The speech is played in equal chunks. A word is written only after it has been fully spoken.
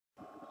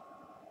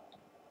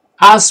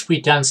As we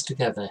dance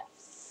together.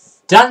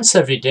 Dance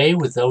every day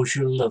with those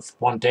you love.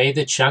 One day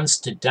the chance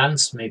to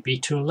dance may be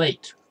too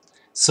late.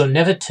 So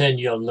never turn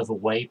your love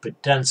away,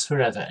 but dance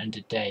forever and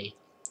a day.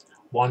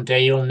 One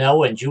day you'll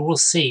know and you will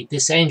see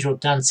this angel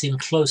dancing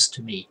close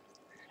to me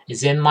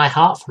is in my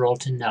heart for all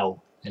to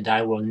know, and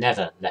I will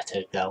never let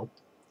her go.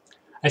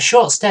 A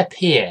short step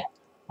here,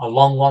 a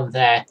long one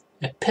there,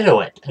 a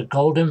pirouette, a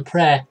golden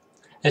prayer,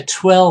 a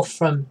twirl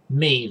from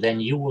me, then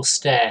you will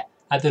stare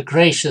at the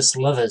gracious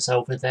lovers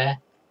over there.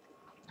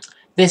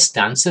 This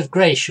dance of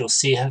grace, you'll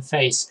see her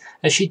face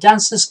as she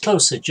dances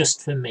closer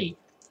just for me.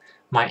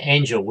 My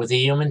angel with a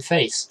human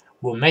face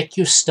will make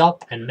you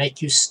stop and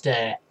make you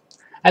stare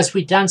as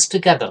we dance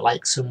together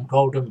like some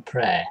golden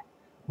prayer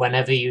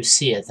whenever you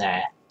see her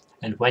there.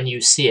 And when you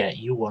see her,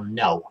 you will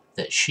know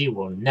that she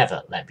will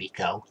never let me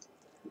go.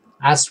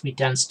 As we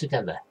dance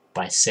together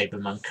by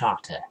Saberman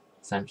Carter.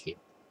 Thank you.